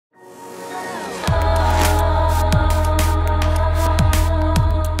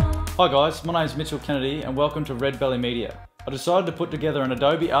Hi guys, my name is Mitchell Kennedy and welcome to Red Belly Media. I decided to put together an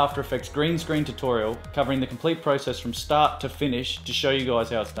Adobe After Effects green screen tutorial covering the complete process from start to finish to show you guys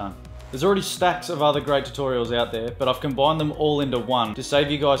how it's done. There's already stacks of other great tutorials out there, but I've combined them all into one to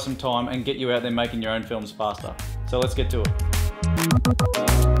save you guys some time and get you out there making your own films faster. So let's get to it.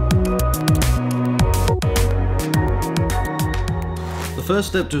 The first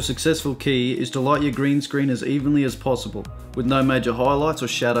step to a successful key is to light your green screen as evenly as possible, with no major highlights or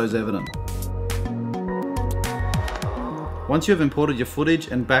shadows evident. Once you have imported your footage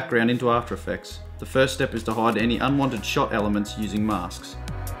and background into After Effects, the first step is to hide any unwanted shot elements using masks.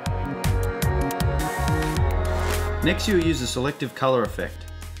 Next you will use the selective colour effect.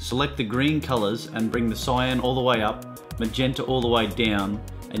 Select the green colours and bring the cyan all the way up, magenta all the way down,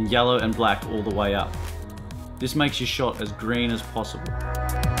 and yellow and black all the way up. This makes your shot as green as possible.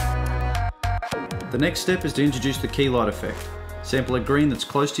 The next step is to introduce the key light effect. Sample a green that's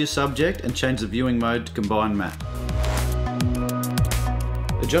close to your subject and change the viewing mode to combine matte.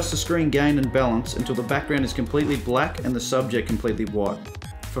 Adjust the screen gain and balance until the background is completely black and the subject completely white.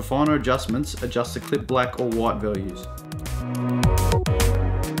 For finer adjustments, adjust the clip black or white values.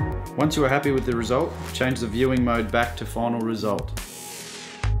 Once you are happy with the result, change the viewing mode back to final result.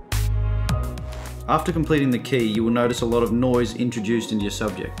 After completing the key, you will notice a lot of noise introduced into your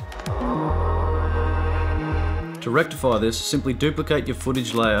subject. To rectify this, simply duplicate your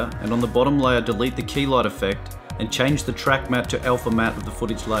footage layer and on the bottom layer delete the key light effect and change the track matte to alpha matte of the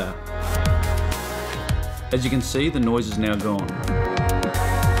footage layer. As you can see, the noise is now gone.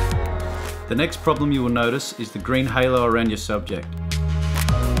 The next problem you will notice is the green halo around your subject.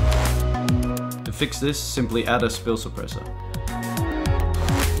 To fix this, simply add a spill suppressor.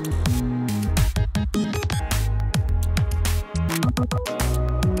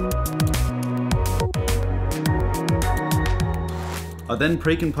 I then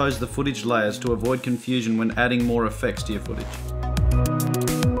pre-compose the footage layers to avoid confusion when adding more effects to your footage.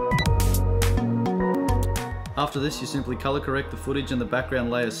 After this, you simply color correct the footage and the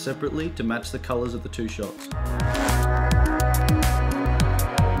background layers separately to match the colors of the two shots.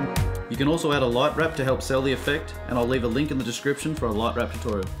 You can also add a Lightwrap to help sell the effect, and I'll leave a link in the description for a Lightwrap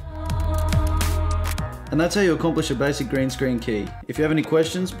tutorial. And that's how you accomplish a basic green screen key. If you have any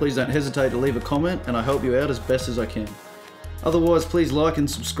questions, please don't hesitate to leave a comment and I'll help you out as best as I can. Otherwise, please like and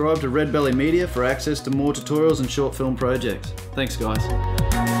subscribe to Red Belly Media for access to more tutorials and short film projects. Thanks guys.